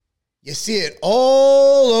You see it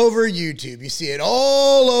all over YouTube. You see it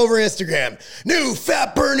all over Instagram. New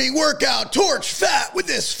fat burning workout. Torch fat with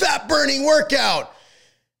this fat burning workout.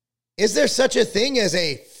 Is there such a thing as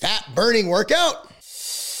a fat burning workout?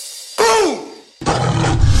 Boom!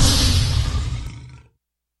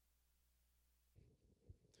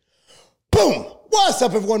 Boom! What's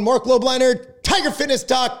up, everyone? Mark Lobliner,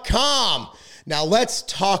 TigerFitness.com. Now let's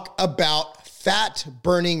talk about fat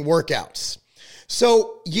burning workouts.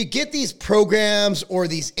 So you get these programs or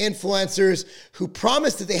these influencers who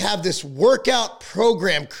promise that they have this workout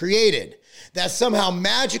program created that somehow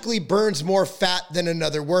magically burns more fat than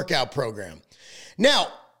another workout program. Now,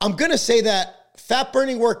 I'm going to say that fat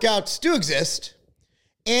burning workouts do exist,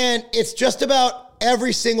 and it's just about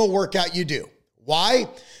every single workout you do. Why?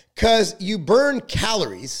 Because you burn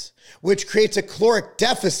calories, which creates a caloric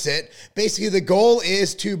deficit. Basically, the goal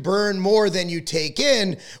is to burn more than you take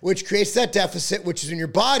in, which creates that deficit, which is when your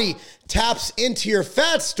body taps into your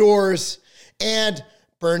fat stores and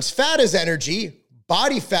burns fat as energy,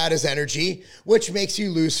 body fat as energy, which makes you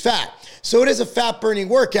lose fat. So it is a fat burning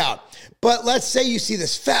workout. But let's say you see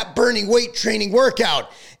this fat burning weight training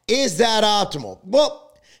workout. Is that optimal?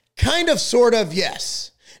 Well, kind of, sort of,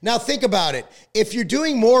 yes. Now think about it. If you're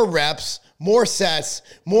doing more reps, more sets,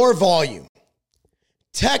 more volume,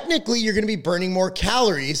 technically you're going to be burning more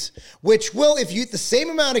calories, which will, if you eat the same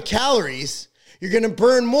amount of calories, you're going to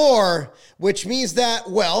burn more, which means that,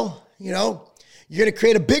 well, you're going to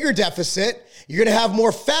create a bigger deficit. You're going to have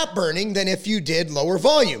more fat burning than if you did lower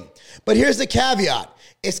volume. But here's the caveat.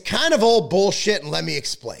 It's kind of all bullshit, and let me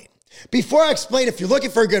explain. Before I explain, if you're looking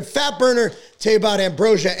for a good fat burner, tell you about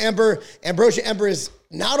Ambrosia Ember. Ambrosia Ember is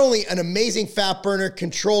not only an amazing fat burner,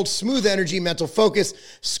 controlled, smooth energy, mental focus,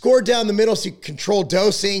 scored down the middle so you can control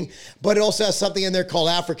dosing, but it also has something in there called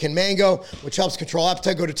African Mango, which helps control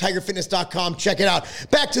appetite. Go to TigerFitness.com, check it out.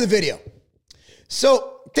 Back to the video.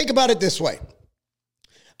 So think about it this way.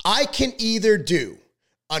 I can either do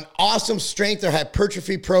an awesome strength or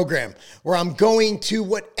hypertrophy program where I'm going to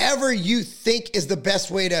whatever you think is the best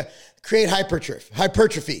way to create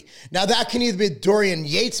hypertrophy. Now that can either be the Dorian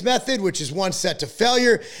Yates method, which is one set to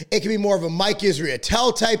failure. It can be more of a Mike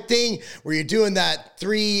Israetel type thing where you're doing that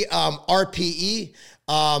 3 RPE,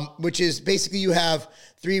 which is basically you have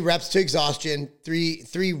 3 reps to exhaustion,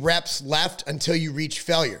 three reps left until you reach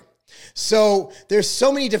failure. So there's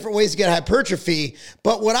so many different ways to get hypertrophy,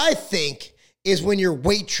 but what I think is when you're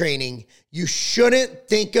weight training, you shouldn't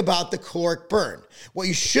think about the caloric burn. What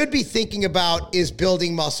you should be thinking about is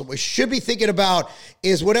building muscle. What you should be thinking about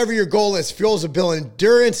is whatever your goal is. If your goal is to build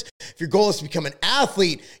endurance, if your goal is to become an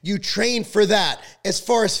athlete, you train for that. As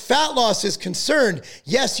far as fat loss is concerned,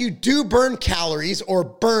 yes, you do burn calories or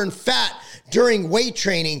burn fat during weight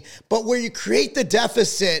training, but where you create the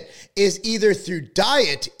deficit is either through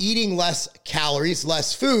diet, eating less calories,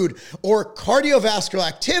 less food, or cardiovascular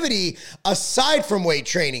activity aside from weight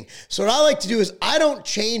training. So what I like to do is I don't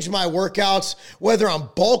change my workouts, whether I'm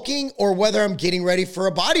bulking or whether I'm getting ready for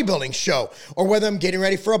a bodybuilding show or whether I'm getting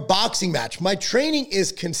ready for a boxing match. My training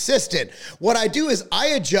is consistent. What I do is I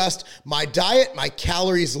adjust my diet, my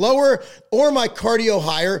calories lower, or my cardio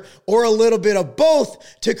higher, or a little bit of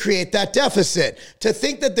both to create that deficit. To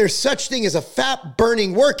think that there's such thing as a fat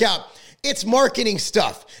burning workout, it's marketing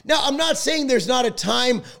stuff. Now, I'm not saying there's not a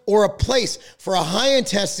time or a place for a high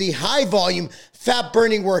intensity, high volume, fat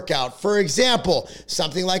burning workout. For example,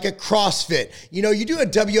 something like a CrossFit. You do a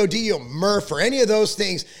WOD or Murph or any of those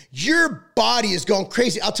things, your body is going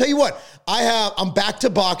crazy. I'll tell you what, I'm back to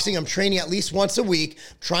boxing. I'm training at least once a week,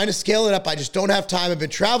 trying to scale it up. I just don't have time. I've been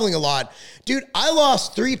traveling a lot. Dude, I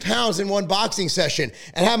lost 3 pounds in one boxing session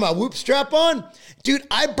and had my whoop strap on. Dude,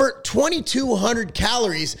 I burnt 2,200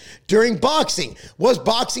 calories during boxing. Was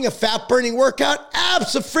boxing a fat burning workout?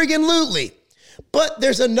 Abso-friggin-lutely. But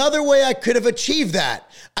there's another way I could have achieved that.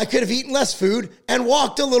 I could have eaten less food and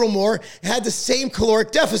walked a little more, had the same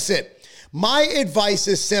caloric deficit. My advice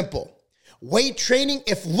is simple. Weight training,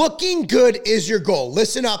 if looking good is your goal,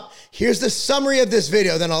 listen up. Here's the summary of this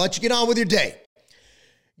video, then I'll let you get on with your day.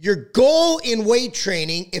 Your goal in weight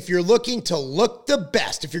training, if you're looking to look the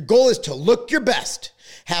best, if your goal is to look your best,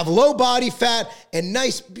 have low body fat and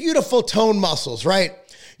nice, beautiful toned muscles, right?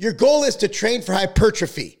 Your goal is to train for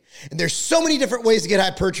hypertrophy. And there's so many different ways to get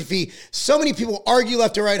hypertrophy. So many people argue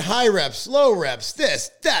left and right, high reps, low reps,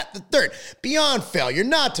 this, that, the third, beyond failure,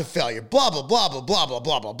 not to failure, blah, blah, blah, blah, blah, blah,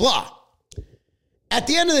 blah, blah, blah. At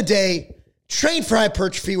the end of the day, train for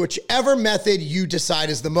hypertrophy, whichever method you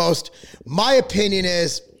decide is the most. My opinion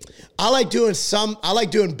is I like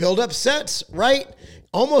doing build-up sets, right?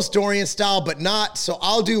 almost Dorian style, but not. So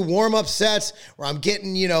I'll do warm-up sets where I'm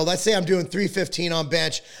getting, let's say I'm doing 315 on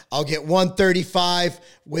bench. I'll get 135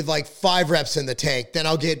 with like 5 reps in the tank. Then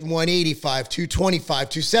I'll get 185, 225,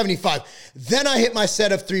 275. Then I hit my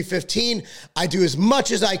set of 315. I do as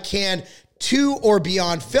much as I can to or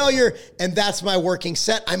beyond failure, and that's my working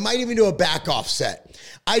set. I might even do a back off set.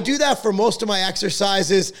 I do that for most of my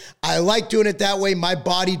exercises. I like doing it that way. My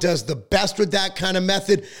body does the best with that kind of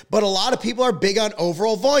method, but a lot of people are big on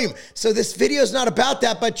overall volume. So this video is not about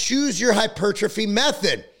that, but choose your hypertrophy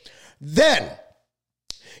method. Then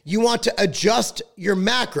you want to adjust your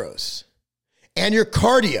macros and your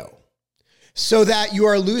cardio so that you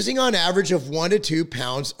are losing on average of 1 to 2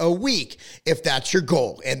 pounds a week, if that's your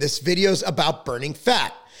goal. And this video is about burning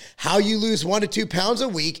fat. How you lose 1 to 2 pounds a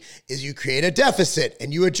week is you create a deficit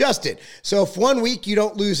and you adjust it. So if 1 week you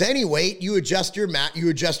don't lose any weight, you adjust your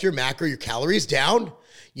macro, your calories down.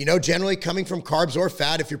 Generally coming from carbs or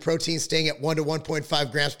fat, if your protein's staying at 1 to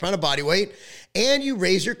 1.5 grams per pound of body weight, and you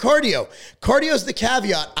raise your cardio. Cardio is the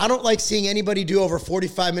caveat. I don't like seeing anybody do over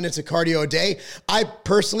 45 minutes of cardio a day. I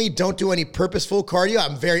personally don't do any purposeful cardio.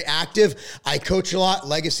 I'm very active. I coach a lot,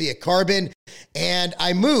 Legacy at Carbon, and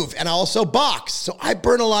I move, and I also box. So I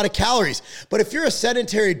burn a lot of calories. But if you're a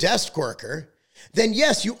sedentary desk worker, then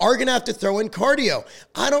yes, you are going to have to throw in cardio.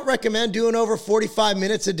 I don't recommend doing over 45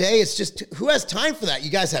 minutes a day. It's just, who has time for that? You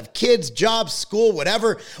guys have kids, jobs, school,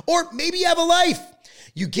 whatever, or maybe you have a life.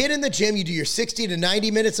 You get in the gym, you do your 60 to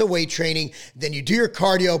 90 minutes of weight training, then you do your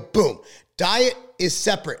cardio, boom. Diet is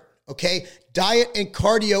separate, okay? Diet and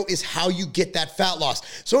cardio is how you get that fat loss.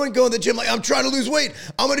 So I go in the gym like, I'm trying to lose weight.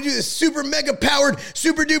 I'm going to do this super mega powered,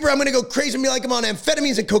 super duper. I'm going to go crazy and be like I'm on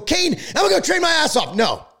amphetamines and cocaine. I'm going to go train my ass off.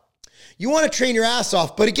 No. You want to train your ass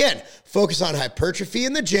off, but again, focus on hypertrophy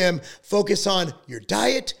in the gym, focus on your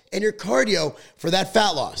diet and your cardio for that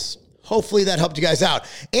fat loss. Hopefully that helped you guys out.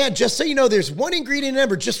 And just so you know, there's one ingredient,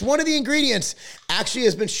 remember, just one of the ingredients actually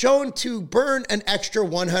has been shown to burn an extra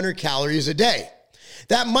 100 calories a day.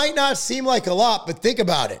 That might not seem like a lot, but think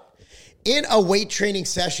about it. In a weight training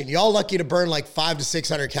session, y'all lucky to burn like 500 to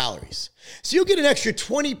 600 calories. So you'll get an extra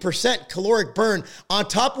 20% caloric burn on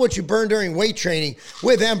top of what you burn during weight training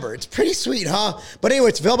with Ember. It's pretty sweet, huh? But anyway,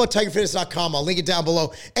 it's available at tigerfitness.com. I'll link it down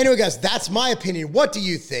below. Anyway, guys, that's my opinion. What do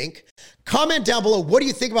you think? Comment down below. What do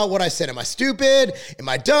you think about what I said? Am I stupid? Am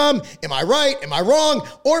I dumb? Am I right? Am I wrong?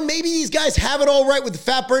 Or maybe these guys have it all right with the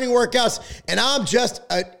fat burning workouts and I'm just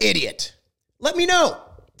an idiot. Let me know.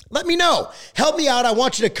 Let me know. Help me out. I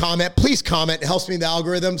want you to comment. Please comment. It helps me in the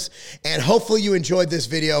algorithms. And hopefully you enjoyed this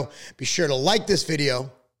video. Be sure to like this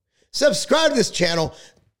video. Subscribe to this channel.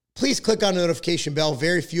 Please click on the notification bell.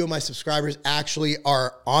 Very few of my subscribers actually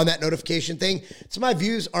are on that notification thing. So my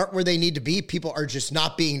views aren't where they need to be. People are just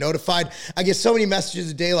not being notified. I get so many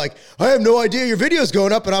messages a day like, I have no idea your video is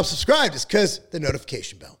going up and I'm subscribed. It's because the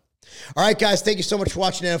notification bell. All right, guys. Thank you so much for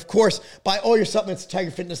watching. And of course, buy all your supplements at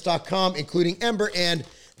tigerfitness.com, including Ember and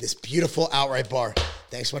this beautiful outright bar.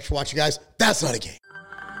 Thanks so much for watching, guys. That's not a game.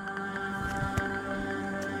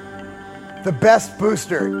 The best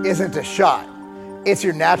booster isn't a shot. It's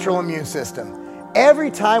your natural immune system. Every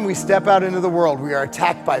time we step out into the world, we are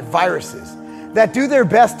attacked by viruses that do their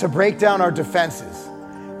best to break down our defenses.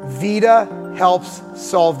 Vita helps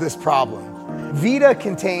solve this problem. Vita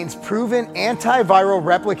contains proven antiviral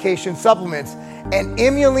replication supplements and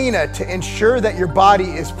Imulina to ensure that your body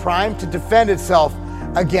is primed to defend itself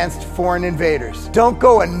against foreign invaders. Don't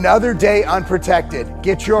go another day unprotected.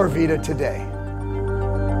 Get your Vita today.